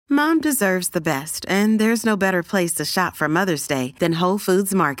Mom deserves the best, and there's no better place to shop for Mother's Day than Whole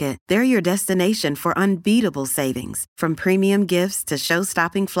Foods Market. They're your destination for unbeatable savings, from premium gifts to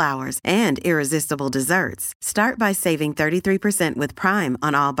show-stopping flowers and irresistible desserts. Start by saving 33% with Prime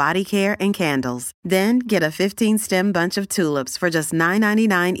on all body care and candles. Then get a 15-stem bunch of tulips for just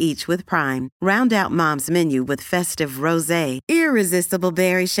 $9.99 each with Prime. Round out Mom's menu with festive rosé, irresistible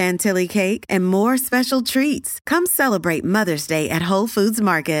berry chantilly cake, and more special treats. Come celebrate Mother's Day at Whole Foods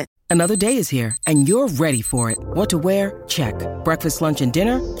Market. Another day is here, and you're ready for it. What to wear? Check. Breakfast, lunch, and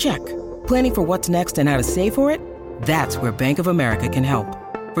dinner? Check. Planning for what's next and how to save for it? That's where Bank of America can help.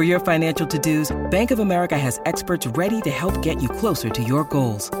 For your financial to-dos, Bank of America has experts ready to help get you closer to your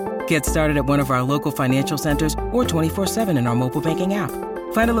goals. Get started at one of our local financial centers or 24/7 in our mobile banking app.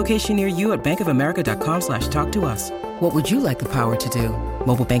 Find a location near you at bankofamerica.com/talktous. What would you like the power to do?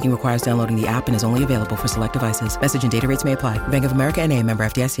 Mobile banking requires downloading the app and is only available for select devices. Message and data rates may apply. Bank of America N.A., member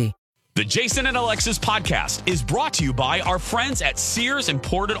FDIC. The Jason and Alexis podcast is brought to you by our friends at Sears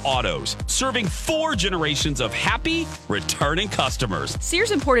Imported Autos, serving 4 generations of happy, returning customers.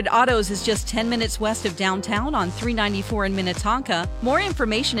 Sears Imported Autos is just 10 minutes west of downtown on 394 in Minnetonka. More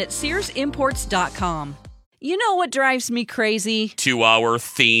information at SearsImports.com. You know what drives me crazy? 2-hour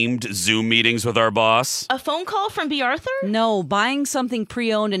themed Zoom meetings with our boss. A phone call from B. Arthur? No, buying something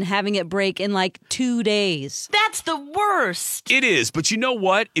pre-owned and having it break in like 2 days. That's the worst. It is, but you know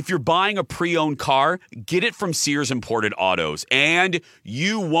what? If you're buying a pre-owned car, get it from Sears Imported Autos, and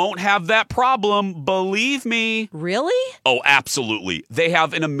you won't have that problem, believe me. Really? Oh, absolutely. They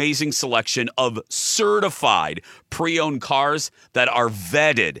have an amazing selection of certified pre-owned cars that are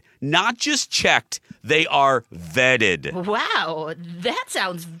vetted, not just checked. They are vetted. Wow, that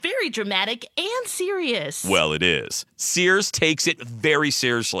sounds very dramatic and serious. Well, it is. Sears takes it very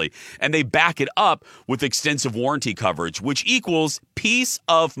seriously, and they back it up with extensive warranty coverage, which equals peace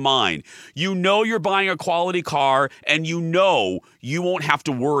of mind. You know you're buying a quality car, and you know you won't have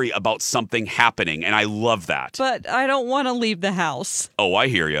to worry about something happening, and I love that. But I don't want to leave the house. Oh, I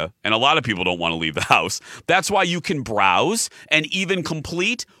hear you. And a lot of people don't want to leave the house. That's why you can browse and even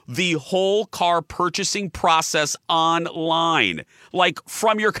complete the whole car purchasing process online. Like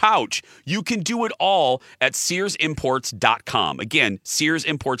from your couch. You can do it all at SearsImports.com. Again,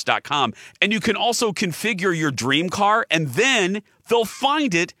 SearsImports.com. And you can also configure your dream car, and then they'll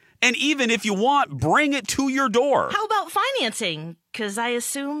find it. And even if you want, bring it to your door. How about financing? Because I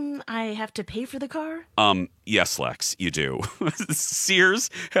assume I have to pay for the car? Yes, Lex, you do. Sears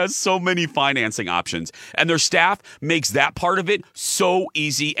has so many financing options, and their staff makes that part of it so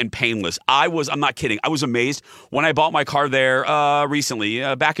easy and painless. I'm not kidding. I was amazed when I bought my car there recently,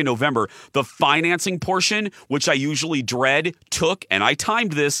 back in November. The financing portion, which I usually dread, took, and I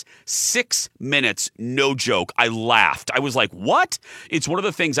timed this, 6 minutes. No joke. I laughed. I was like, what? It's one of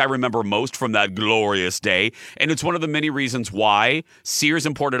the things I remember most from that glorious day, and it's one of the many reasons why Sears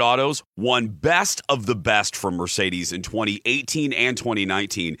Imported Autos won Best of the Best from Mercedes in 2018 and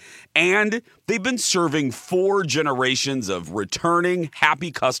 2019. And they've been serving 4 generations of returning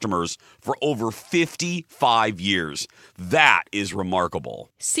happy customers for over 55 years. That is remarkable.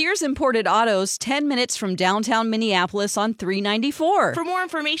 Sears Imported Autos, 10 minutes from downtown Minneapolis on 394. For more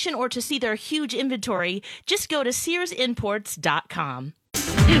information or to see their huge inventory, just go to SearsImports.com.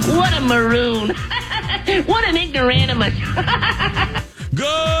 What a maroon. What an ignoramus.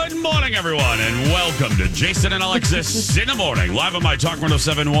 Good morning, everyone, and welcome to Jason and Alexis in the morning, live on My Talk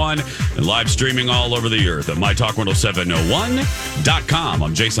 1071 and live streaming all over the earth at MyTalk1071.com.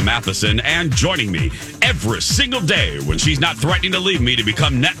 I'm Jason Matheson, and joining me every single day when she's not threatening to leave me to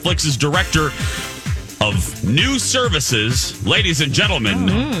become Netflix's director of new services, ladies and gentlemen,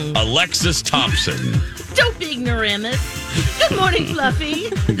 Alexis Thompson. Don't be ignoramus. Good morning, Fluffy.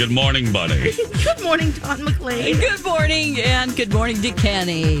 Good morning, buddy. Good morning, Don McClain. Good morning, and good morning, Dick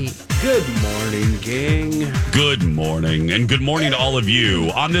Kenny. Good morning, gang. Good morning, and good morning to all of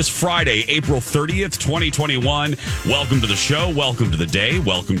you. On this Friday, April 30th, 2021, welcome to the show, welcome to the day,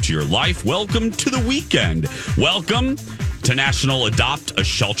 welcome to your life, welcome to the weekend. Welcome to National Adopt a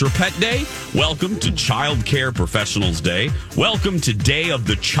Shelter Pet Day. Welcome to Child Care Professionals Day. Welcome to Day of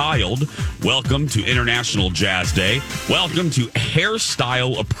the Child. Welcome to International Jazz Day. Welcome to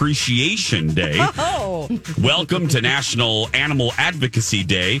Hairstyle Appreciation Day. Oh. Welcome to National Animal Advocacy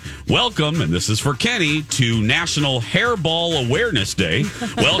Day. Welcome, and this is for Kenny, to National Hairball Awareness Day.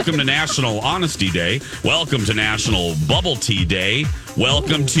 Welcome to National Honesty Day. Welcome to National Bubble Tea Day.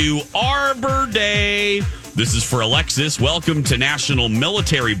 Welcome to Arbor Day. This is for Alexis. Welcome to National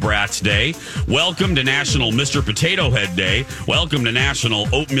Military Brats Day. Welcome to National Mr. Potato Head Day. Welcome to National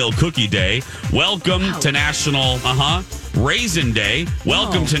Oatmeal Cookie Day. Welcome to National Raisin Day.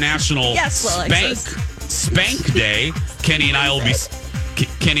 Welcome to National Spank Day. Kenny and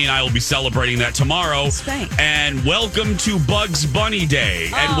I will be celebrating that tomorrow. Spank. And welcome to Bugs Bunny Day.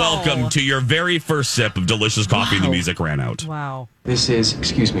 And welcome to your very first sip of delicious coffee. The music ran out. Wow. This is,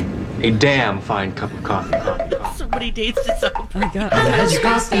 excuse me, a damn fine cup of coffee. Somebody dates this up. Oh, my God. How's your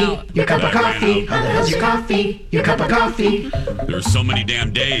coffee? Your cup of coffee. How's your coffee? Your cup of coffee. There's so many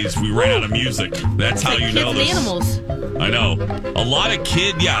damn days we ran out of music. That's how you know Kids this. and animals. I know. A lot of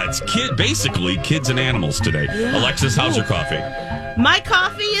basically kids and animals today. Alexis, how's your coffee? My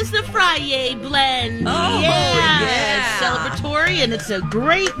coffee is the Friday blend. Oh, yeah. It's celebratory and it's a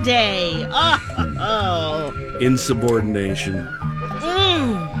great day. Oh. Insubordination.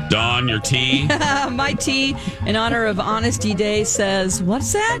 Dawn, your tea? My tea, in honor of Honesty Day, says,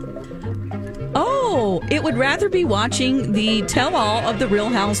 what's that? Oh, it would rather be watching the tell-all of The Real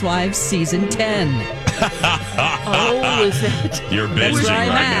Housewives Season 10. Oh, is that? You're binging That's where I'm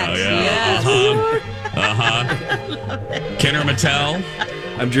right at. now. Yeah. Yes. Kenner Mattel?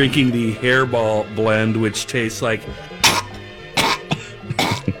 I'm drinking the Hairball blend, which tastes like.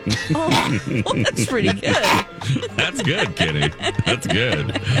 Oh, that's pretty good. That's good, Kenny. That's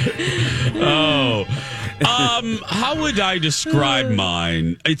good. Oh. How would I describe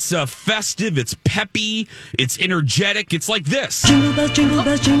mine? It's festive, it's peppy, it's energetic, it's like this. Jingle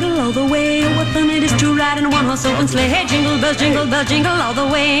bells, jingle all the way. What fun it is to ride in a one-horse open sleigh. Hey, jingle bells, jingle all the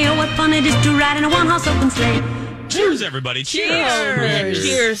way. What fun it is to ride in a one-horse open sleigh. Cheers, everybody. Cheers.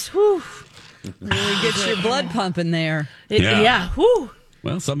 Cheers. Whew. Really gets your blood pumping there. Yeah. Whew.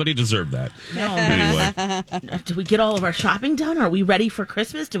 Well, somebody deserved that. No. Anyway. Did we get all of our shopping done? Are we ready for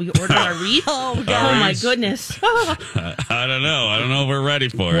Christmas? Did we order our wreath? Oh, my goodness. I don't know. I don't know if we're ready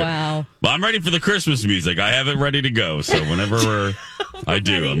for it. Wow. Well, I'm ready for the Christmas music. I have it ready to go. So whenever I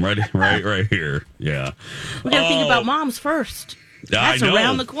do, I'm ready right here. Yeah. We got to think about moms first. That's I know.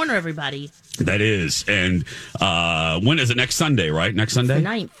 around the corner, everybody. That is. And when is it? Next Sunday, right? Next Sunday? The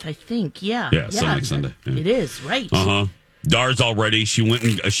 9th, I think. Yeah. Yeah, so next Sunday. Yeah. It is, right. Uh-huh. Dar's all ready. She went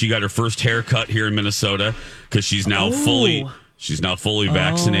and she got her first haircut here in Minnesota because she's now fully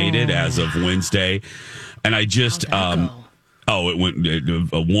vaccinated as of Wednesday. And I just it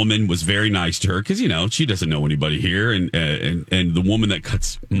went. A woman was very nice to her because she doesn't know anybody here, and the woman that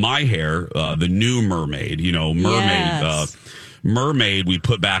cuts my hair, the new mermaid, mermaid, we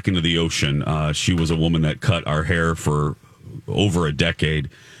put back into the ocean. She was a woman that cut our hair for over a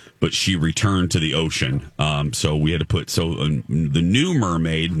decade. But she returned to the ocean. So we had to put... So the new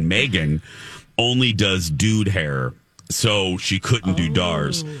mermaid, Megan, only does dude hair. So she couldn't do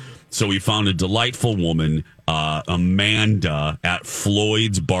Dar's. So we found a delightful woman, Amanda, at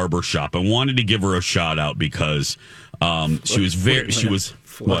Floyd's Barbershop. I wanted to give her a shout out because she was very...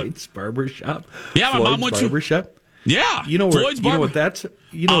 Floyd's Barbershop? Yeah, my mom went to... Barbershop? Yeah. You know what that's...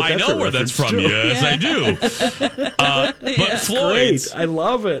 I know where that's from. To. Yes, I do. But Floyd's, great. I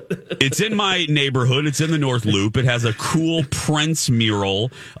love it. It's in my neighborhood. It's in the North Loop. It has a cool Prince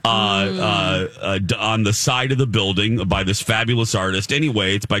mural on the side of the building by this fabulous artist.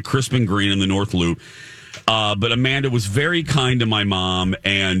 Anyway, it's by Crispin Green in the North Loop. But Amanda was very kind to my mom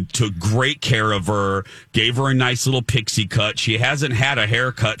and took great care of her, gave her a nice little pixie cut. She hasn't had a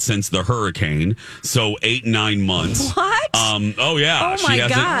haircut since the hurricane, so 8-9 months. What? Oh, yeah. Oh, my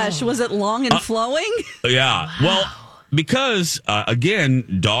gosh. Was it long and flowing? Yeah. Wow. Well, because,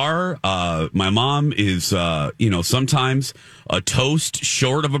 again, Dar, my mom is, sometimes a toast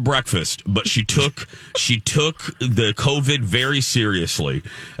short of a breakfast, but she took the COVID very seriously.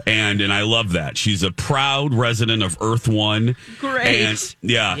 And I love that. She's a proud resident of Earth One. Great. And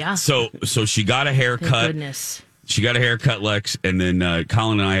yeah. So she got a haircut. Thank goodness. She got a haircut, Lex, and then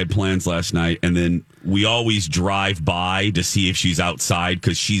Colin and I had plans last night, and then we always drive by to see if she's outside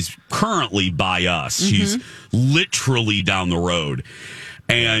because she's currently by us. Mm-hmm. She's literally down the road.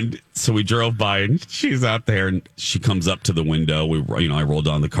 And so we drove by, and she's out there, and she comes up to the window. I rolled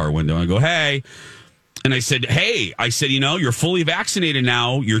down the car window, and I go, hey. And I said, you're fully vaccinated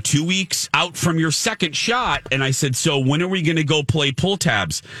now. You're 2 weeks out from your second shot. And I said, so when are we going to go play pull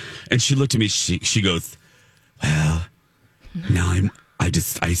tabs? And she looked at me. She goes, well, now I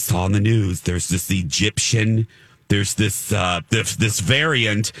saw in the news there's this Egyptian, there's this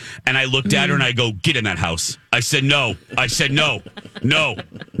variant, and I looked at her and I go, get in that house. I said no.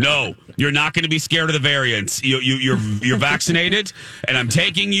 You're not going to be scared of the variants. You're vaccinated, and I'm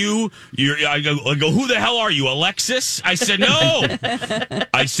taking you. I go, who the hell are you, Alexis? I said no. You say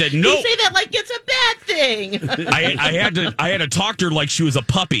that like it's a bad thing. anything. I had to talk to her like she was a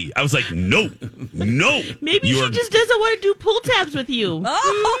puppy. I was like, no. Maybe she just doesn't want to do pull tabs with you.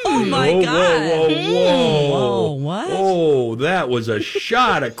 Oh my God. Whoa, what? Oh, that was a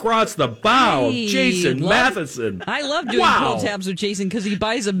shot across the bow of Jason Matheson. I love doing pull tabs with Jason because he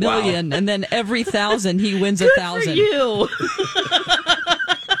buys $1 million and then every 1,000 he wins 1,000. For you.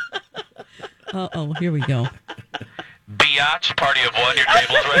 Here we go. Biatch, party of one, your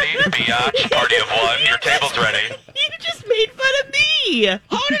table's ready. Biatch, party of one, your table's ready. You just made fun of me.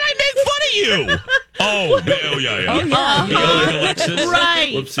 How did I make fun of you? Yeah. Alexis.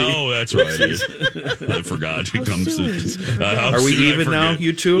 Right. Whoopsie. Oh, that's right. I forgot. He comes. Are we even now,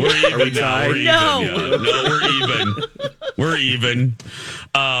 you two? Are we tied? We're even.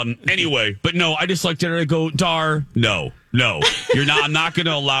 Anyway, but no, I just looked at her and I go, Dar, no, you're not. I'm not going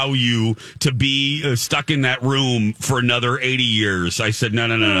to allow you to be stuck in that room for another 80 years. I said, no.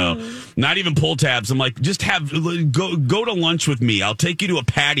 Not even pull tabs. I'm like, just go to lunch with me. I'll take you to a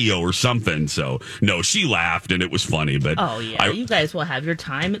patio or something. So no, she laughed and it was funny. But you guys will have your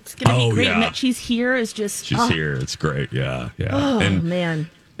time. It's going to be great. And that she's here is just she's here. It's great. Yeah. Oh man.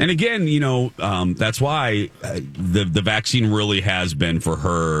 And again, that's why the vaccine really has been for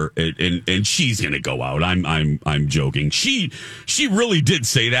her, and she's going to go out. I'm joking. She really did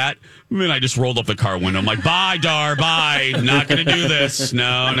say that. I mean, I just rolled up the car window. I'm like, bye, Dar, bye. Not going to do this. No.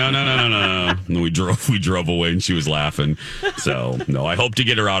 And we drove away, and she was laughing. So, no, I hope to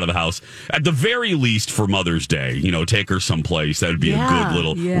get her out of the house. At the very least for Mother's Day, take her someplace. That would be a good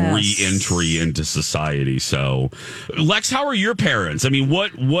little re-entry into society. So, Lex, how are your parents? I mean,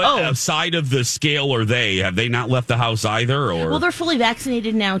 what side of the scale are they? Have they not left the house either? Or? Well, they're fully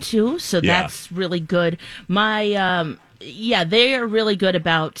vaccinated now, too. So that's really good. My... they are really good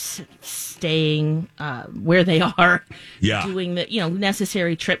about staying where they are, doing the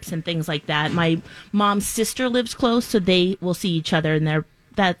necessary trips and things like that. My mom's sister lives close, so they will see each other, and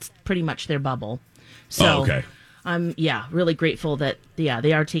that's pretty much their bubble. So I'm really grateful that they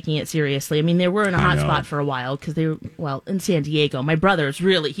are taking it seriously. I mean, they were in a hot spot for a while because they were in San Diego. My brother's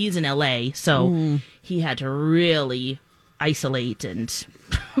he's in LA, so he had to really isolate and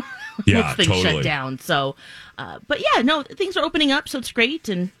things shut down. So. Things are opening up, so it's great,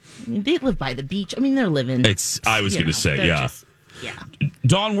 and they live by the beach. I mean, they're living. I was going to say,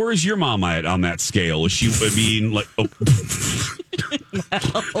 Dawn, where's your mom at on that scale? Is she? I mean, like,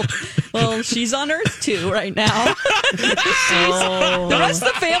 well, she's on Earth 2 right now. The rest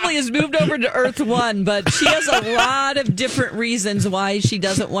of the family has moved over to Earth 1, but she has a lot of different reasons why she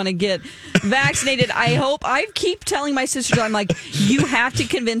doesn't want to get vaccinated. I keep telling my sister, I'm like, you have to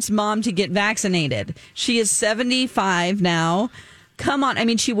convince Mom to get vaccinated. She is 75 now. Come on. I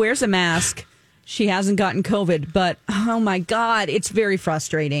mean, she wears a mask. She hasn't gotten COVID, but oh my God, it's very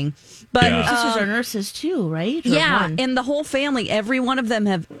frustrating. But your sisters are nurses too, right? And the whole family, every one of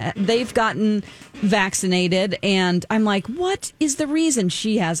them they've gotten vaccinated, and I'm like, what is the reason?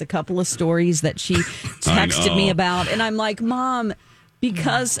 She has a couple of stories that she texted me about, and I'm like, Mom,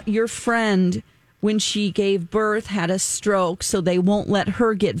 because your friend, when she gave birth, had a stroke, so they won't let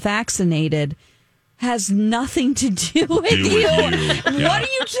her get vaccinated. Has nothing to do with you. Yeah. What are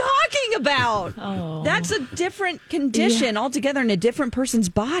you talking about? Oh. That's a different condition altogether in a different person's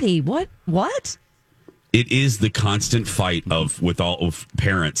body. What? It is the constant fight with all of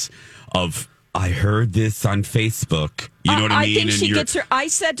parents of, I heard this on Facebook. You know what I mean? I think she gets her. I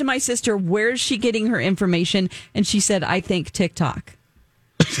said to my sister, where is she getting her information? And she said, I think TikTok.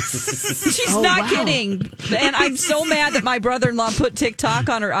 She's not kidding. And I'm so mad that my brother-in-law put TikTok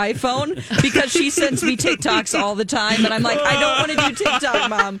on her iPhone because she sends me TikToks all the time. And I'm like, I don't want to do TikTok,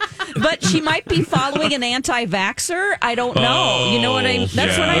 Mom. But she might be following an anti-vaxxer. I don't know. You know what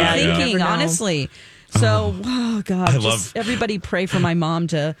that's what I'm thinking, honestly. So, God, everybody pray for my mom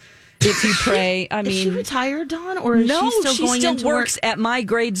if you pray. I mean, is she retired, Dawn? Or is she still works at my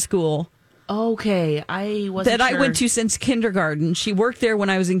grade school. Okay, I wasn't I went to since kindergarten. She worked there when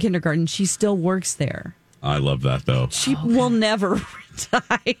I was in kindergarten. She still works there. I love that, though. She will never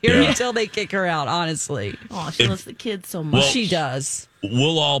retire until they kick her out, honestly. Oh, she loves the kids so much. Well, she does.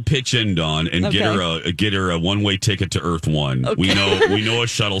 We'll all pitch in, Dawn, and get her a one-way ticket to Earth 1. Okay. We know a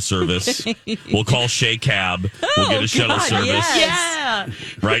shuttle service. We'll call Shay Cab. We'll get a shuttle service. Yes. Yeah.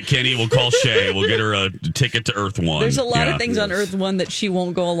 Right, Kenny? We'll call Shay. We'll get her a ticket to Earth 1. There's a lot of things on Earth 1 that she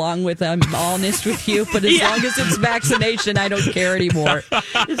won't go along with. I'm honest with you, but as long as it's vaccination, I don't care anymore.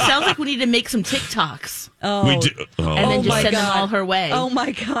 It sounds like we need to make some TikToks. Oh. We do. And then just send them all her way. Oh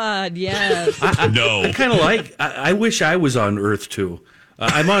my God, yes. I kind of I wish I was on Earth 2.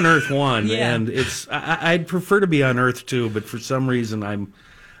 I'm on Earth 1, and I'd prefer to be on Earth 2, but for some reason I'm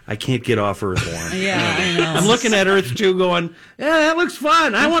I can't get off Earth 1. Yeah, I know. I'm looking at Earth 2 going, yeah, that looks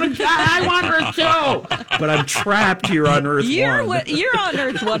fun. I want Earth 2. But I'm trapped here on Earth 1. You're on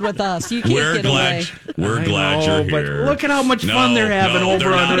Earth 1 with us. You can't get away. We're glad you're here. But look at how much fun they're having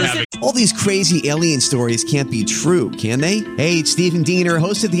over on Earth. All these crazy alien stories can't be true, can they? Hey, it's Stephen Diener,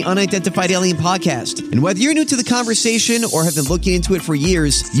 host of the Unidentified Alien Podcast. And whether you're new to the conversation or have been looking into it for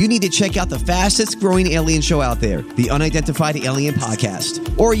years, you need to check out the fastest growing alien show out there, the Unidentified Alien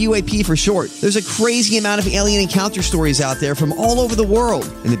Podcast, or UAP for short. There's a crazy amount of alien encounter stories out there from all over the world.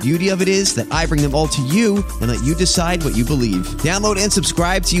 And the beauty of it is that I bring them all to you and let you decide what you believe. Download and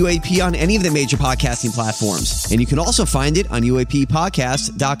subscribe to UAP on any of the major podcasting platforms. And you can also find it on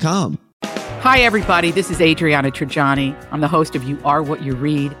UAPpodcast.com. Hi, everybody. This is Adriana Trajani. I'm the host of You Are What You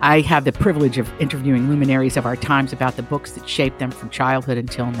Read. I have the privilege of interviewing luminaries of our times about the books that shaped them from childhood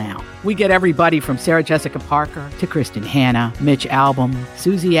until now. We get everybody from Sarah Jessica Parker to Kristen Hanna, Mitch Albom,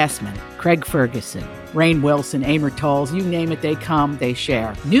 Susie Essman, Craig Ferguson, Rainn Wilson, Amor Tolls, you name it, they come, they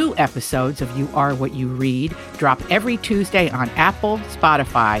share. New episodes of You Are What You Read drop every Tuesday on Apple,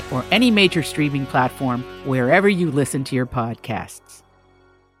 Spotify, or any major streaming platform wherever you listen to your podcasts.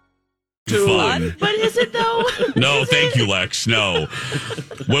 Fun. But is it though? No, thank you, Lex. No.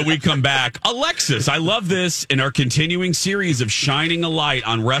 When we come back, Alexis, I love this. In our continuing series of shining a light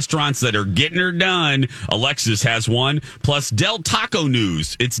on restaurants that are getting her done, Alexis has one. Plus Del Taco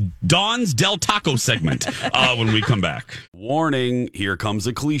news. It's Dawn's Del Taco segment when we come back. Warning, here comes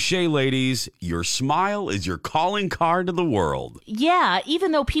a cliche, ladies. Your smile is your calling card to the world. Yeah,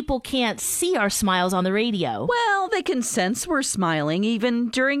 even though people can't see our smiles on the radio. Well, they can sense we're smiling even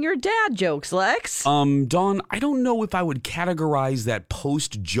during your dad jokes, Lex. Dawn, I don't know if I would categorize that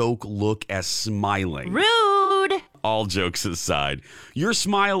post-joke look as smiling. Rude! All jokes aside, your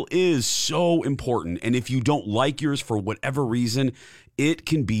smile is so important, and if you don't like yours for whatever reason, it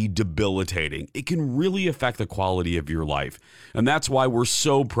can be debilitating. It can really affect the quality of your life. And that's why we're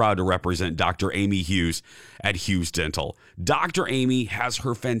so proud to represent Dr. Amy Hughes at Hughes Dental. Dr. Amy has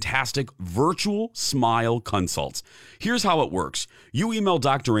her fantastic virtual smile consults. Here's how it works. You email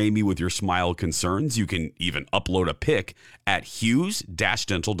Dr. Amy with your smile concerns. You can even upload a pic at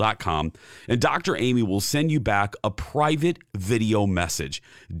hughes-dental.com, and Dr. Amy will send you back a private video message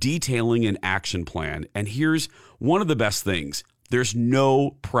detailing an action plan. And here's one of the best things. There's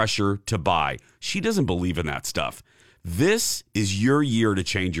no pressure to buy. She doesn't believe in that stuff. This is your year to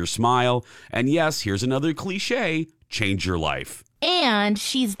change your smile. And yes, here's another cliche, change your life. And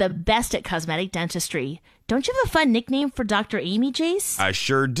she's the best at cosmetic dentistry. Don't you have a fun nickname for Dr. Amy, Jace? I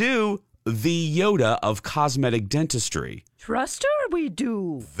sure do. The Yoda of cosmetic dentistry. Trust her, we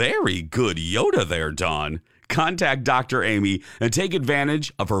do. Very good Yoda there, Dawn. Contact Dr. Amy and take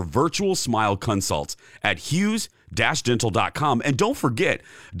advantage of her virtual smile consults at hughes-dental.com. And don't forget,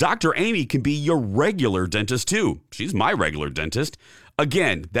 Dr. Amy can be your regular dentist too. She's my regular dentist.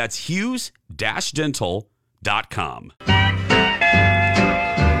 Again, that's hughes-dental.com.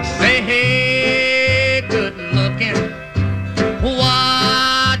 Say, hey, good looking,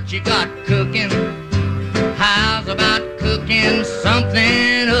 what you got cooking? How's about cooking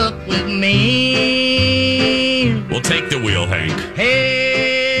something up with me? We'll take the wheel, Hank.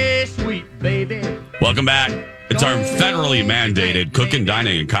 Hey, sweet baby. Welcome back. It's our federally mandated cooking,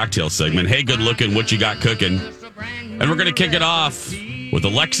 dining, and cocktail segment. Hey, good looking, what you got cooking? And we're going to kick it off with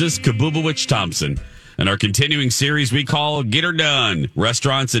Alexis Kabubowicz Thompson. And our continuing series we call Get Her Done.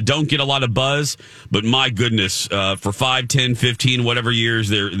 Restaurants that don't get a lot of buzz, but my goodness, for 5, 10, 15, whatever years,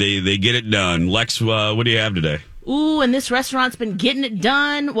 they get it done. Lex, what do you have today? Ooh, and this restaurant's been getting it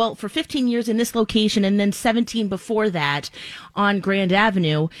done, well, for 15 years in this location and then 17 before that on Grand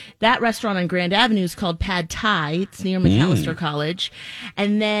Avenue. That restaurant on Grand Avenue is called Pad Thai. It's near McAllister College.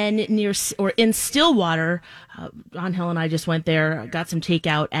 And then in Stillwater, Angel and I just went there, got some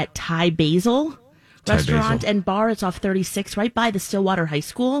takeout at Thai Basil Restaurant and Bar. It's off 36, right by the Stillwater High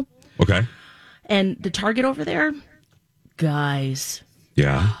School. Okay. And the Target over there, guys.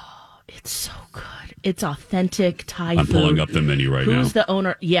 Yeah. It's so good. It's authentic Thai food. I'm pulling up the menu right now. Who's the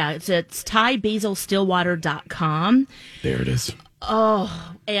owner? Yeah, it's ThaiBasilStillwater.com. There it is.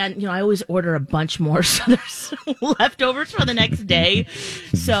 Oh, and, I always order a bunch more, so there's leftovers for the next day.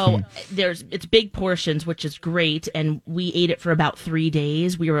 So it's big portions, which is great, and we ate it for about 3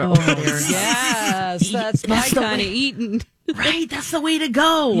 days. We were over there. Yes, that's my kind of eating. Right, that's the way to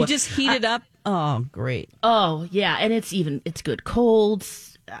go. You just heat it up. Oh, great. Oh, yeah, and it's good cold.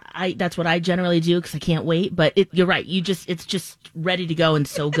 that's what I generally do because I can't wait. But you're right. It's just ready to go and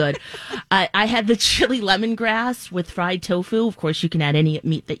so good. I had the chili lemongrass with fried tofu. Of course, you can add any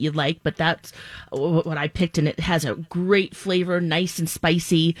meat that you like, but that's what I picked, and it has a great flavor, nice and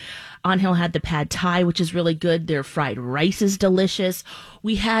spicy. Angel had the pad thai, which is really good. Their fried rice is delicious.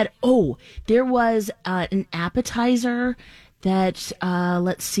 We had there was an appetizer that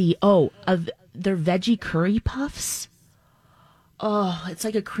let's see. Their veggie curry puffs. Oh, it's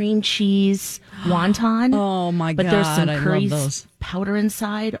like a cream cheese wonton. Oh my god! But there's some I curry love those. powder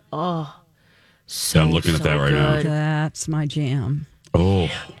inside. Oh, so I'm looking at that right now. That's my jam.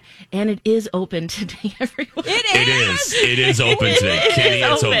 Oh. And it is open today, everyone. It is open today. Kenny,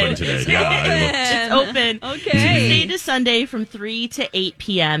 it's open today. It's open. Okay. Tuesday to Sunday from 3 to 8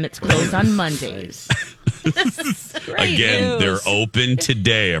 p.m. It's closed on Mondays. Again, they're open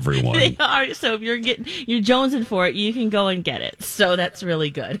today, everyone. They are. So if you're jonesing for it, you can go and get it. So that's really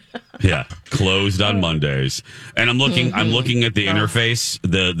good. Yeah, closed on Mondays. And I'm looking at the interface.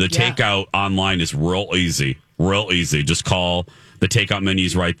 The takeout online is real easy. Just call. The takeout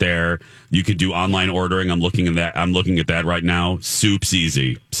menu's right there. You could do online ordering. I'm looking at that right now. Soup's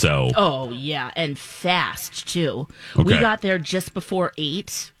easy. So. Oh yeah, and fast too. Okay. We got there just before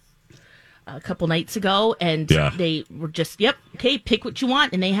 8 a couple nights ago, and they were just pick what you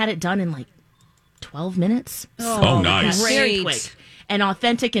want, and they had it done in like 12 minutes. Oh, nice. Very quick and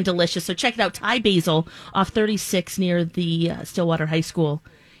authentic and delicious. So check it out. Thai Basil off 36 near the Stillwater High School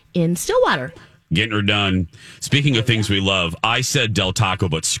in Stillwater. Getting her done. Speaking of things we love, I said Del Taco,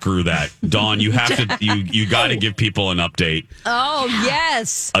 but screw that. Dawn, you have to, you got to give people an update. Oh,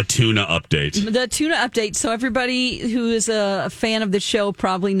 yes. A tuna update. The tuna update. So everybody who is a fan of the show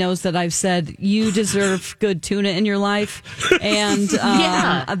probably knows that I've said you deserve good tuna in your life. And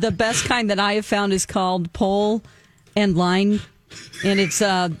the best kind that I have found is called pole and line. And it's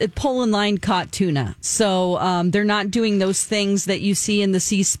pole and line caught tuna. So they're not doing those things that you see in the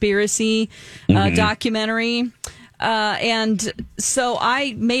Seaspiracy documentary. And so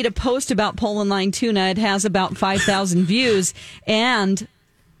I made a post about pole and line tuna. It has about 5,000 views. And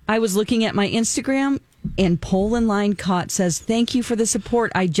I was looking at my Instagram, and pole and line caught says, "Thank you for the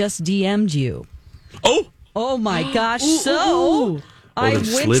support. I just DM'd you." Oh my gosh. I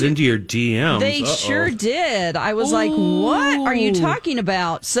slid into your DMs. They sure did. I was like, what are you talking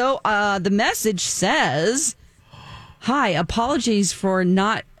about? So the message says, "Hi, apologies for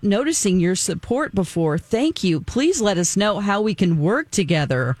not noticing your support before. Thank you. Please let us know how we can work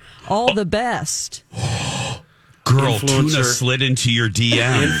together. All the best." Girl, tuna slid into your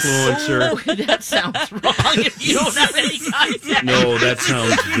DM. Influencer. That sounds wrong if you don't have any contact. No, that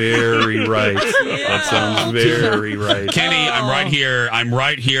sounds very right. That sounds very right. Kenny, I'm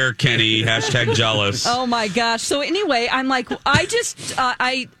right here, Kenny. # jealous. Oh, my gosh. So anyway, I'm like, I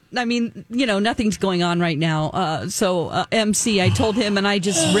mean, nothing's going on right now. So MC, I told him, and I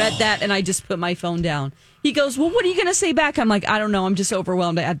just read that, and I just put my phone down. He goes, "Well, what are you going to say back?" I'm like, "I don't know. I'm just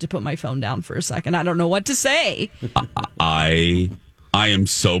overwhelmed. I had to put my phone down for a second. I don't know what to say." I am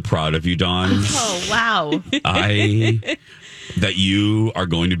so proud of you, Dawn. Oh, wow. That you are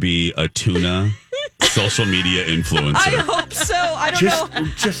going to be a tuna social media influencer. I hope so. I don't know.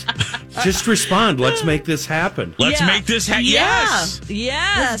 Just respond. Let's make this happen. Let's make this happen. Yes.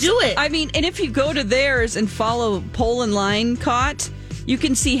 Let's do it. I mean, and if you go to theirs and follow pole and line caught, you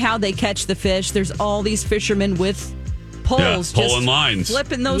can see how they catch the fish. There's all these fishermen with poles, pole and lines,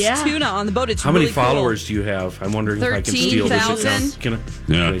 flipping those tuna on the boat. It's how really many followers do you have? I'm wondering if I can steal this account. Can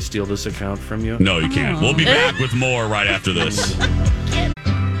I steal this account from you? No, you can't. We'll be back with more right after this.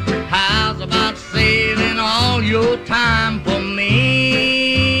 How's about saving all your time for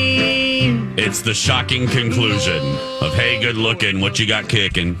me? It's the shocking conclusion of Hey Good Looking, what you got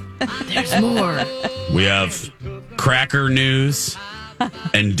kicking? There's more. We have cracker news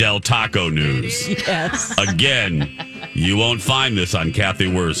and Del Taco news. Yes. Again, you won't find this on Kathy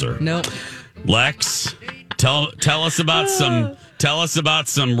Wurzer. Nope. Lex, tell us about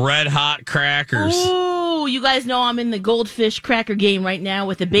some red hot crackers. Ooh, you guys know I'm in the goldfish cracker game right now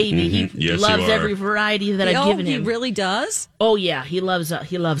with the baby. He loves every variety that I've given him. He really does? Oh yeah, he loves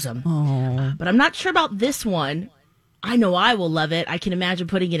them. Oh. But I'm not sure about this one. I know I will love it. I can imagine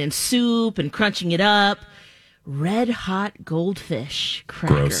putting it in soup and crunching it up. Red hot goldfish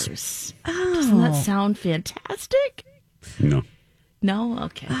crackers. Gross. Oh. Doesn't that sound fantastic? No. No?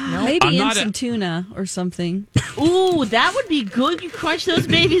 Okay. No. Maybe in some tuna or something. Ooh, that would be good. You crunch those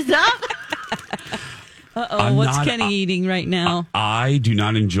babies up. Uh-oh, what's Kenny eating right now? I do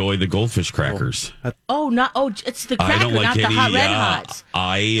not enjoy the goldfish crackers. It's the cracker, not Kenny. the hot red hots.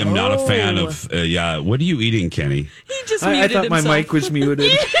 I am not a fan of. What are you eating, Kenny? He just I muted thought himself. my mic was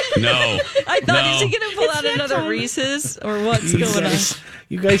muted. No. I thought, is he going to pull out another Reese's or what's going on?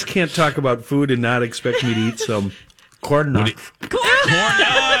 You guys can't talk about food and not expect me to eat some corn nuts. Corn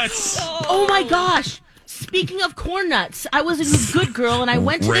nuts! Oh my gosh. Speaking of corn nuts, I was a good girl and I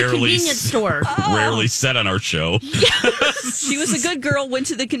went to the convenience store. Rarely said on our show. Yes. She was a good girl, went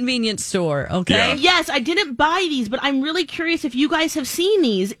to the convenience store, okay? Yeah. Yes, I didn't buy these, but I'm really curious if you guys have seen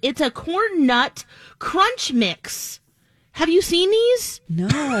these. It's a corn nut crunch mix. Have you seen these?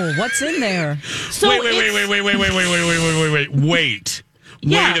 No. What's in there? So wait a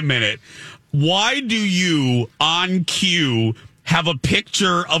minute. Why do you, on cue, have a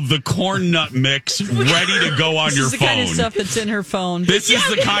picture of the corn nut mix ready to go on your phone? This is the kind of stuff that's in her phone. This is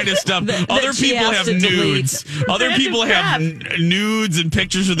the kind of stuff. Other people have nudes. Other people have nudes and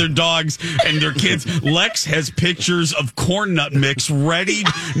pictures of their dogs and their kids. Lex has pictures of corn nut mix ready.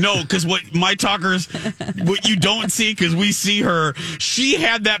 No, because what you don't see, because we see her, she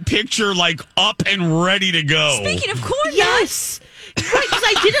had that picture like up and ready to go. Speaking of corn nuts. Right, because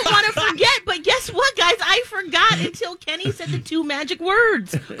I didn't want to forget, but guess what, guys? I forgot until Kenny said the two magic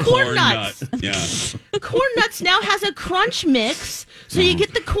words. Corn nuts. Yeah. Corn nuts now has a crunch mix. So you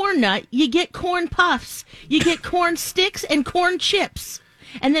get the corn nut, you get corn puffs, you get corn sticks and corn chips.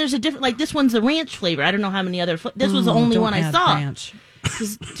 And there's a different, like this one's the ranch flavor. I don't know how many other, this was the only one I saw. Ranch.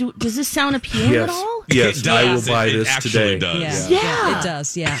 Does this sound appealing at all? Yes, I will buy this today. Does. Yeah, it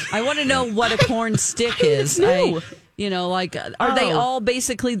does. Yeah, I want to know what a corn stick is. Are they all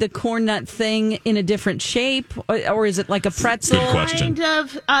basically the corn nut thing in a different shape, or is it like a pretzel? Good question.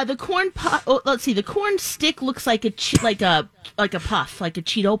 Kind of. The corn let's see. The corn stick looks like a puff, like a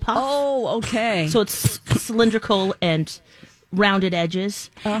Cheeto puff. Oh, okay. So it's cylindrical and rounded edges,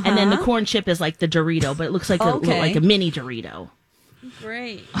 and then the corn chip is like the Dorito, but it looks like a mini Dorito.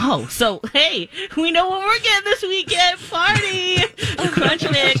 Great. Oh, so hey, we know what we're getting this weekend. Party, a crunch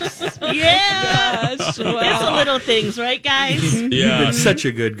mix. Yeah, gosh, it's the little things, right, guys? Yeah. You've been such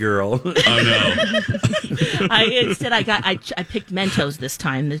a good girl. I know. I picked Mentos this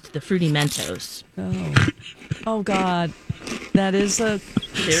time, the fruity Mentos. Oh God, that is a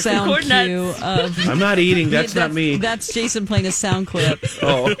sound cue of. I'm not eating. That's not me. That's Jason playing a sound clip.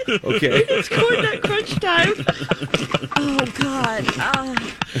 Oh, okay. It's corn nut crunch time. Oh God.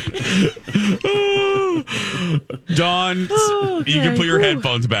 Dawn, you can put your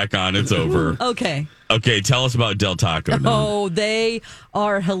headphones back on. It's over. Okay. Okay, tell us about Del Taco. Dawn. Oh, they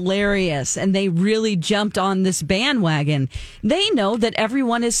are hilarious, and they really jumped on this bandwagon. They know that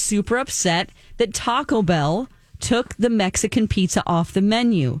everyone is super upset that Taco Bell took the Mexican pizza off the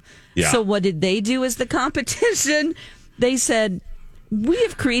menu. Yeah. So what did they do as the competition? They said, we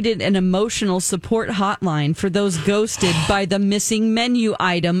have created an emotional support hotline for those ghosted by the missing menu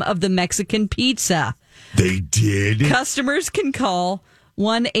item of the Mexican pizza. They did? Customers can call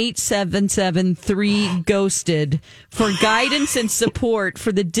 1-877-3-GHOSTED for guidance and support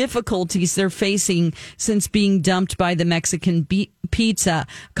for the difficulties they're facing since being dumped by the Mexican pizza.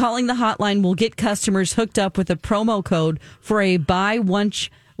 Calling the hotline will get customers hooked up with a promo code for a buy one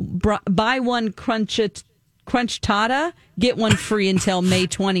crunchtada, get one free until May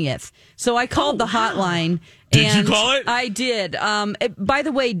 20th. So I called the hotline. Did you call it? I did. By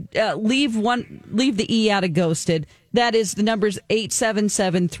the way, leave the E out of ghosted. That is, the number's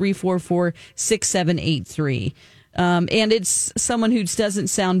 877-344-6783. And it's someone who doesn't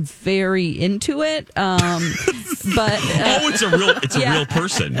sound very into it. It's a real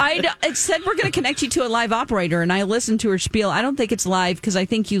person. It said we're going to connect you to a live operator, and I listened to her spiel. I don't think it's live because I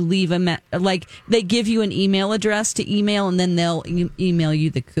think you leave them they give you an email address to email, and then they'll email you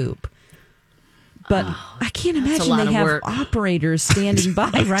the coop. But I can't imagine they have operators standing by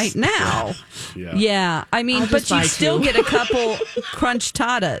right now. Yeah. I mean, but you still get a couple crunch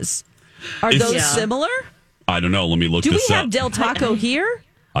tadas. Are those similar? I don't know. Let me look this up. Do we have Del Taco here?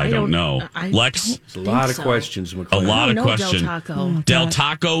 I don't know. Lex? There's a lot of questions, McCoy. A lot of questions. Del Taco. Del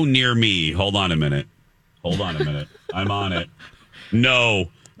Taco near me. Hold on a minute. I'm on it. No.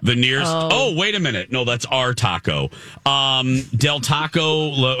 The nearest. Oh, wait a minute. No, that's our taco. Del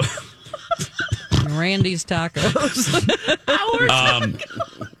Taco. Randy's Tacos.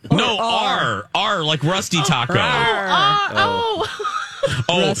 No, R, like Rusty Taco.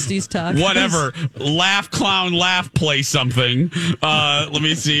 Rusty's Tacos. Whatever. Laugh, clown, laugh, play something. Let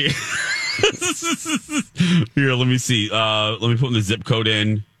me see. Here, let me see. Let me put the zip code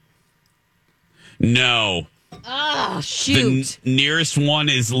in. No. Oh, shoot. The nearest one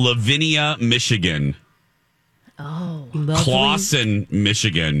is Lavinia, Michigan. Oh. Clawson,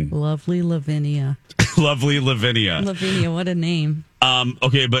 Michigan. Lovely Lavinia. Lovely Lavinia. Lavinia, what a name.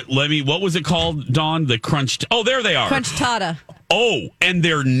 Okay, but what was it called, Dawn? The Crunch. Oh, there they are. Crunch Tata. Oh, and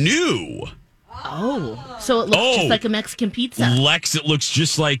they're new. Oh, so it looks just like a Mexican pizza. Lex, it looks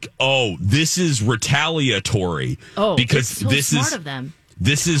just like, this is retaliatory. Oh, because it's so this smart is of them.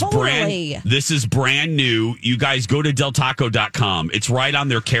 This is brand new. You guys go to deltaco.com. It's right on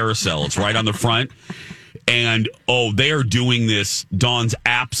their carousel. It's right on the front. And, they are doing this. Dawn's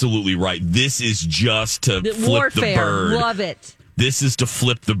absolutely right. This is just to flip the bird. Love it. This is to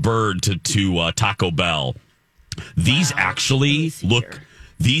flip the bird to Taco Bell. These actually look...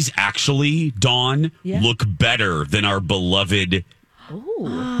 These actually, Dawn, look better than our beloved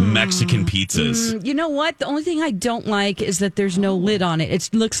Mexican pizzas. You know what? The only thing I don't like is that there's no lid on it.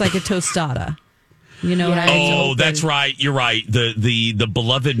 It looks like a tostada. You know what I mean? Oh, that's right. You're right. The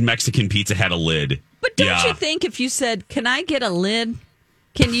beloved Mexican pizza had a lid. But don't you think if you said, "Can I get a lid?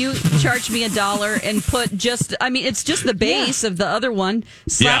 Can you charge me $1 and put it's just the base of the other one.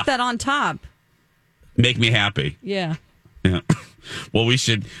 Slap that on top. Make me happy." Yeah. Yeah. Well, we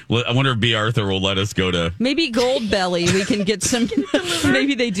should. I wonder if B. Arthur will let us go to maybe Gold Belly. We can get some.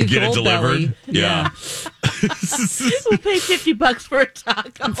 Maybe they do get Gold it delivered. Belly. Yeah. We'll pay $50 for a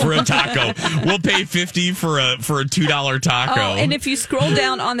taco. For a taco, we'll pay $50 for a $2 taco. Oh, and if you scroll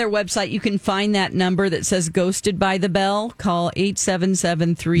down on their website, you can find that number that says "Ghosted by the Bell." Call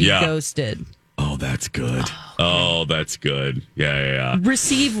 8773-GHOSTED. Oh, that's good. Oh, that's good. Yeah.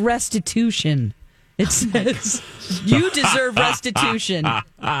 Receive restitution. It says, you deserve restitution.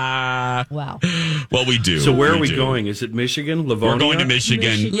 Wow. Well, we do. So where are we going? Is it Michigan? Livonia? We're going to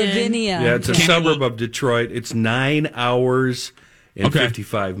Michigan. Lavinia. Yeah, it's a suburb of Detroit. It's 9 hours and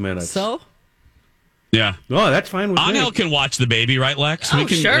 55 minutes. So? Yeah. Oh, that's fine with me. Anil can watch the baby, right, Lex? Oh,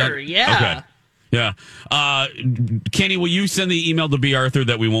 sure. Yeah. Okay. Yeah. Kenny, will you send the email to B. Arthur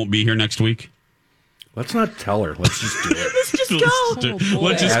that we won't be here next week? Let's not tell her. Let's just do it. Let's just go.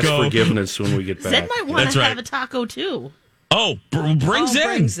 Let's just ask go. forgiveness when we get back. Zed might want to have a taco too. Oh, brings in.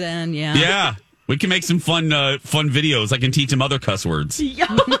 Brings in, yeah. Yeah. We can make some fun videos. I can teach him other cuss words.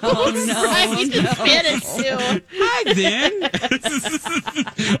 Oh, no. Spanish too. Hi, then.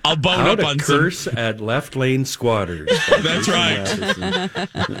 I'll bone up on curse at left lane squatters. That's right.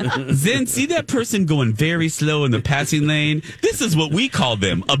 Then see that person going very slow in the passing lane? This is what we call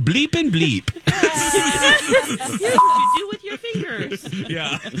them, a bleep and bleep. Here's what you do with your fingers.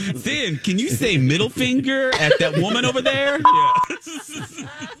 Yeah. Then, can you say middle finger at that woman over there?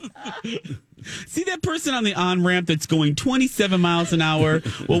 Yeah. See that person on the on-ramp that's going 27 miles an hour?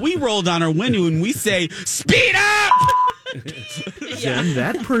 Well, we roll down our window and we say, speed up! Jen,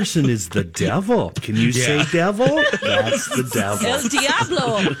 that person is the devil. Can you say devil? That's the devil. El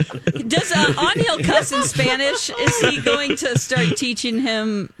Diablo. Does Anil cuss in Spanish? Is he going to start teaching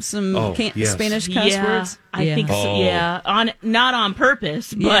him some Spanish cuss words? I think so, yeah. Not on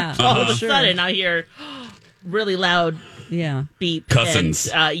purpose, but all of a sudden I hear really loud beep. Cussins.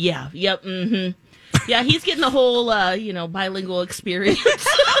 And, yeah, he's getting the whole, bilingual experience.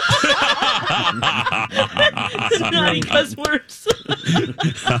 Naughty cuss words.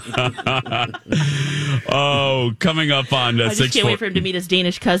 Coming up on I just can't wait for him to meet his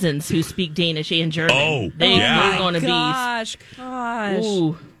Danish cousins who speak Danish and German. They're going to be. Gosh.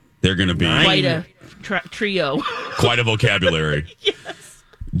 Ooh, they're going to be quite a trio. Quite a vocabulary. Yes.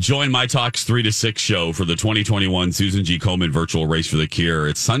 Join My Talk's 3 to 6 show for the 2021 Susan G. Komen Virtual Race for the Cure.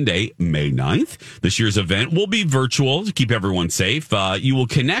 It's Sunday, May 9th. This year's event will be virtual to keep everyone safe. You will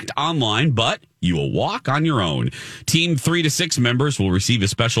connect online, but you will walk on your own. Team 3 to 6 members will receive a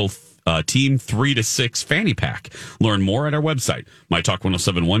special Team 3 to 6 fanny pack. Learn more at our website,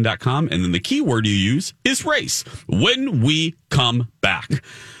 mytalk1071.com, and then the keyword you use is race. When we come back,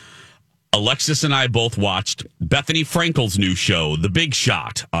 Alexis and I both watched Bethany Frankel's new show, The Big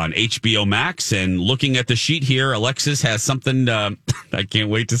Shot, on HBO Max. And looking at the sheet here, Alexis has something I can't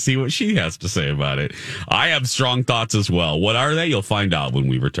wait to see what she has to say about it. I have strong thoughts as well. What are they? You'll find out when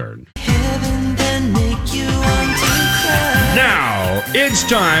we return. Now, it's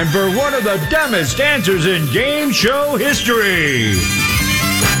time for one of the dumbest answers in game show history.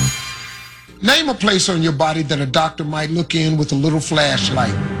 Name a place on your body that a doctor might look in with a little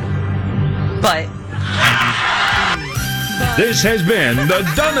flashlight. But this has been the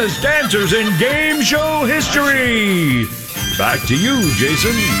dumbest answers in game show history. Back to you,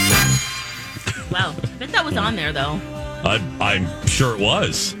 Jason. Wow, I bet that was on there, though. I'm sure it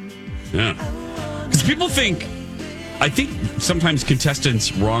was. Yeah. Because people I think sometimes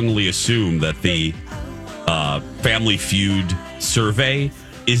contestants wrongly assume that the Family Feud survey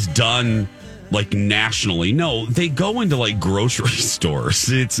is done like nationally. No, they go into like grocery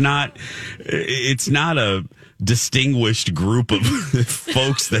stores. It's not a distinguished group of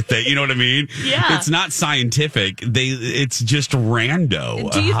folks that they, you know what I mean? Yeah. It's not scientific. It's just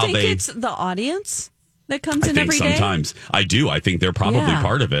rando. Do you think it's the audience that comes in every day? Sometimes I do. I think they're probably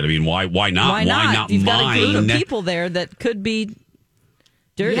part of it. I mean, why not? Why not? You've got a group of people there that could be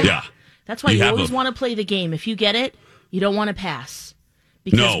dirty. Yeah. That's why you always want to play the game. If you get it, you don't want to pass.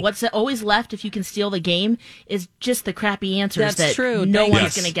 Because what's always left if you can steal the game is just the crappy answers That's true. No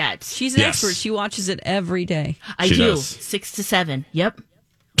one's going to get. She's an expert. She watches it every day. I do. 6 to 7. Yep.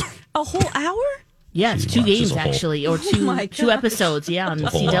 A whole hour? Yeah, it's 2 games actually, or two episodes. Yeah, on the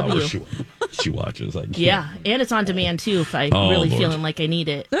CW. She watches. Yeah, and it's on demand too. If I'm really feeling like I need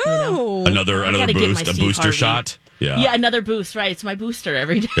it. Oh, another boost, a booster shot. Yeah, another boost. Right, it's my booster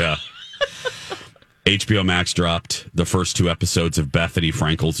every day. Yeah. HBO Max dropped the first 2 episodes of Bethany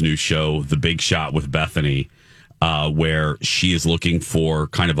Frankel's new show, The Big Shot with Bethany, where she is looking for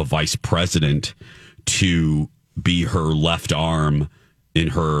kind of a vice president to be her left arm in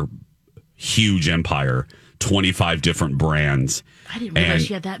her huge empire, 25 different brands. I didn't realize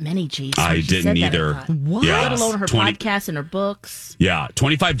she had that many, Jason. I didn't either. What? Yeah, let alone her podcasts and her books. Yeah,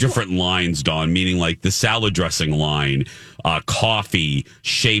 25 different lines, Dawn, meaning like the salad dressing line, coffee,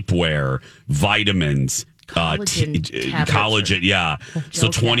 shapewear, vitamins, collagen. Yeah. So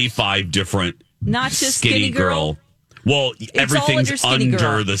 25 different. Not just Skinny Girl. Well, everything's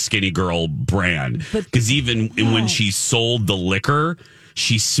under the Skinny Girl brand. Because even when she sold the liquor,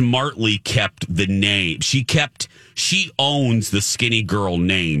 she smartly kept the name. She owns the Skinny Girl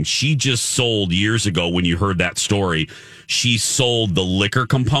name. She just sold years ago, when you heard that story, she sold the liquor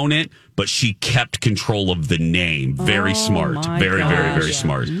component, but she kept control of the name. Very smart. Very, very, very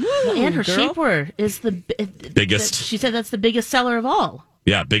smart. Well, and her shapewear is the biggest. She said that's the biggest seller of all.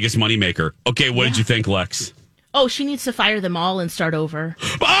 Yeah, biggest moneymaker. Okay, what did you think, Lex? Oh, she needs to fire them all and start over.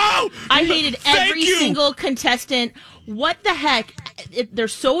 Oh! I hated every single contestant. What the heck? They're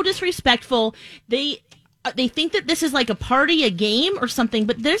so disrespectful. They think that this is like a party, a game or something,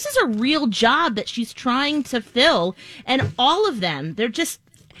 but this is a real job that she's trying to fill. And all of them, where did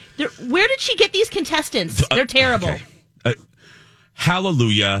she get these contestants? They're terrible. Okay.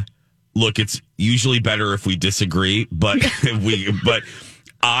 Hallelujah. Look, it's usually better if we disagree, but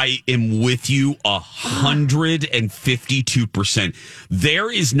I am with you 152%.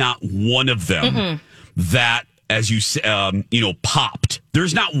 There is not one of them that, as you popped.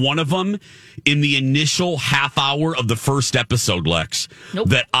 There's not one of them in the initial half hour of the first episode, Lex,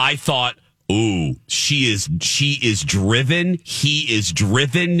 that I thought, ooh, she is driven. He is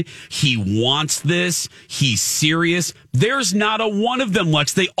driven. He wants this. He's serious. There's not a one of them,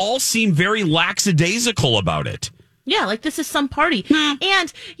 Lex. They all seem very lackadaisical about it. Yeah, like this is some party.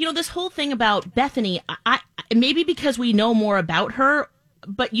 And, this whole thing about Bethany, I maybe because we know more about her,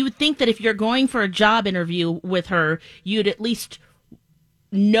 but you would think that if you're going for a job interview with her, you'd at least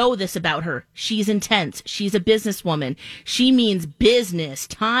know this about her. She's intense. She's a businesswoman. She means business.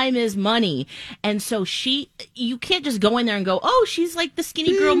 Time is money. And so you can't just go in there and go, oh, she's like the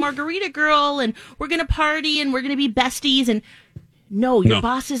Skinny Girl, Margarita Girl, and we're going to party and we're going to be besties. And no, your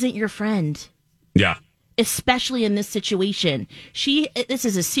boss isn't your friend. Yeah. Especially in this situation. This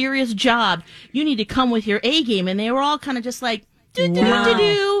is a serious job. You need to come with your A game. And they were all kind of just like, in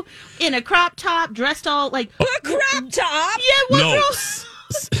a crop top, dressed all like a crop top. Yeah, one girl.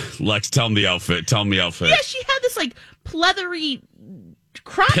 Lex, tell me the outfit. Yeah, she had this like pleathery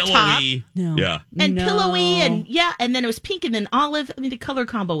crop top. Yeah. And pillowy and and then it was pink and then olive. I mean, the color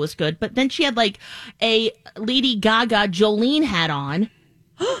combo was good. But then she had like a Lady Gaga Jolene hat on.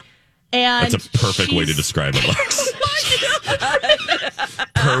 And that's a perfect way to describe it, Lex.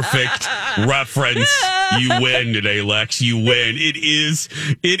 Perfect reference. You win today, Lex. You win. It is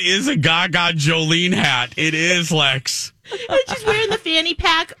a Gaga Jolene hat. It is, Lex. And she's wearing the fanny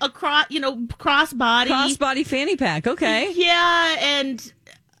pack across, crossbody. Crossbody fanny pack. Okay. Yeah, and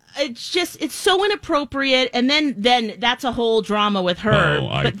it's so inappropriate. And then that's a whole drama with her.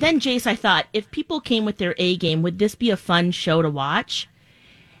 But then, Jace, I thought, if people came with their A game, would this be a fun show to watch?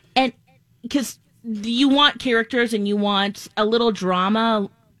 And because you want characters and you want a little drama,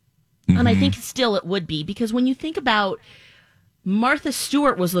 and I think still it would be, because when you think about Martha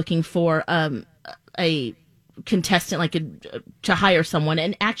Stewart was looking for a contestant to hire someone,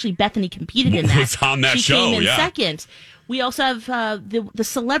 and actually Bethany competed in that. Was on that she show, came in second. We also have the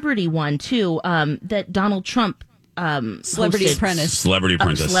celebrity one too, that Donald Trump Celebrity hosted. Apprentice. Celebrity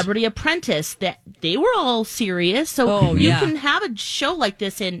Apprentice. That they were all serious, so you can have a show like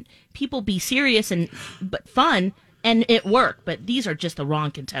this and people be serious but fun. and it worked. But these are just the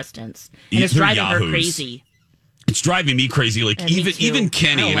wrong contestants, and it's driving her crazy. It's driving me crazy. Like even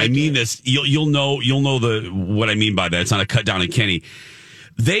Kenny, and I mean this. You'll know what I mean by that. It's not a cut down on Kenny.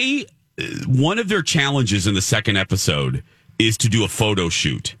 One of their challenges in the second episode is to do a photo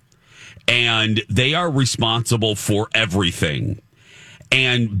shoot, and they are responsible for everything.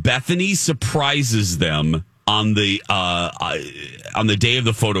 And Bethany surprises them on the day of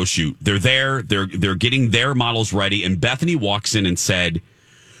the photo shoot. They're there. They're getting their models ready, and Bethany walks in and said,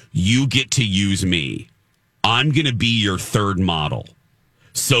 "You get to use me. I'm going to be your third model.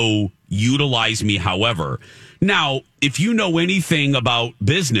 So utilize me however." Now, if you know anything about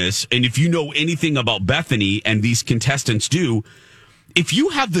business and if you know anything about Bethany, and these contestants do, if you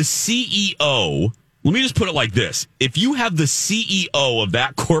have the CEO, let me just put it like this. If you have the CEO of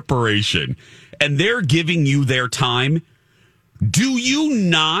that corporation and they're giving you their time, do you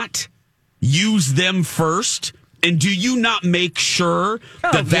not use them first? And do you not make sure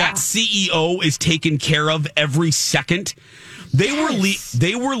that CEO is taken care of every second?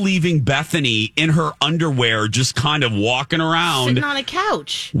 They were leaving Bethany in her underwear, just kind of walking around, sitting on a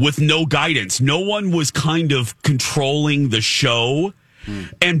couch with no guidance. No one was kind of controlling the show,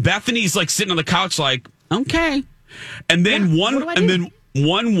 and Bethany's like sitting on the couch, like, okay. And then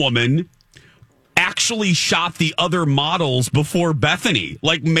one woman actually shot the other models before Bethany,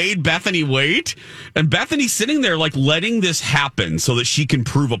 like made Bethany wait. And Bethany's sitting there like letting this happen so that she can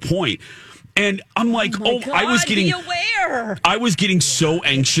prove a point. And I'm like, God, I was getting so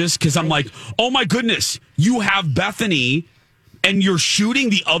anxious because I'm like, oh my goodness, you have Bethany and you're shooting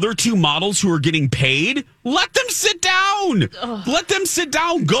the other two models who are getting paid. Let them sit down. Ugh. Let them sit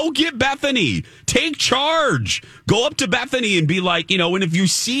down. Go get Bethany. Take charge. Go up to Bethany and be like, and if you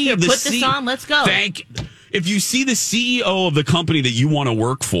see this on, let's go. If you see the CEO of the company that you want to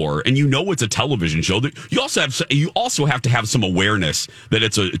work for, and it's a television show, you also have to have some awareness that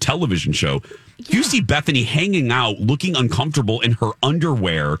it's a television show. Yeah. If you see Bethany hanging out, looking uncomfortable in her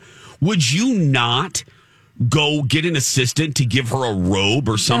underwear, would you not go get an assistant to give her a robe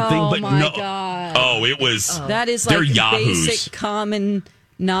or something? Oh, but my no. God. Oh, it was. That is like basic common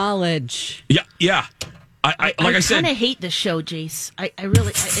knowledge. Yeah. I kind of hate this show, Jace. I really,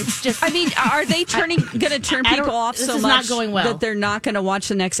 it's just. I mean, are they going to turn people off so much not going well. that they're not going to watch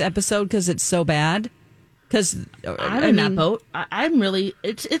the next episode because it's so bad? Because I'm in that boat. I'm really.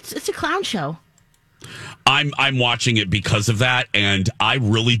 It's a clown show. I'm watching it because of that, and I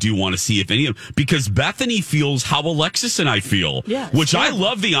really do want to see if any of because Bethany feels how Alexis and I feel, which I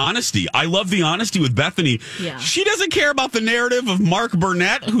love the honesty. I love the honesty with Bethany. Yeah. She doesn't care about the narrative of Mark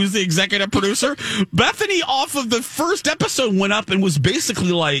Burnett, who's the executive producer. Bethany, off of the first episode, went up and was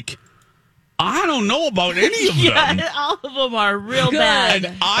basically like, I don't know about any of them. Yeah, all of them are real bad.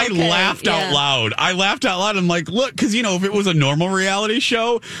 And I laughed out loud. I'm like, look, because if it was a normal reality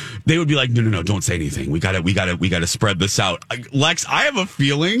show, they would be like, no, don't say anything. We gotta spread this out. Lex, I have a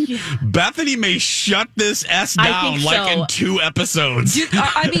feeling Bethany may shut this down in 2 episodes.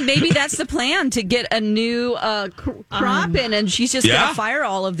 I mean, maybe that's the plan, to get a new crop in, and she's just gonna fire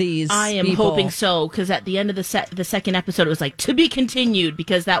all of these. I am hoping so, because at the end of the second episode, it was like, to be continued,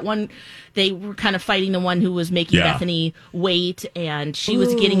 because that one. They were kind of fighting the one who was making Bethany wait, and she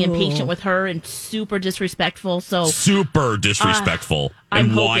was getting impatient with her and super disrespectful. Super disrespectful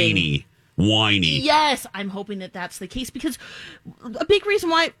and whiny. Yes, I'm hoping that that's the case, because a big reason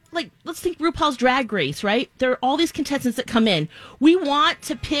why, let's think RuPaul's Drag Race, right? There are all these contestants that come in. We want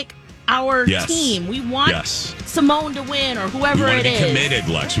to pick our team. We want Simone to win, or whoever it is. We want to be committed,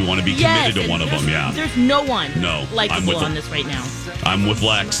 Lex. We want to be committed to one of them, There's no one likable on this right now. I'm with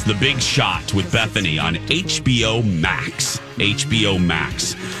Lex. The Big Shot with Bethany on HBO Max. HBO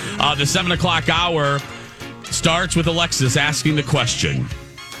Max. The 7 o'clock hour starts with Alexis asking the question,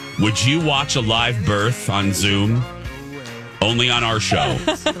 would you watch a live birth on Zoom? Only on our show.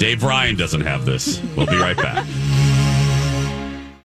 Dave Ryan doesn't have this. We'll be right back.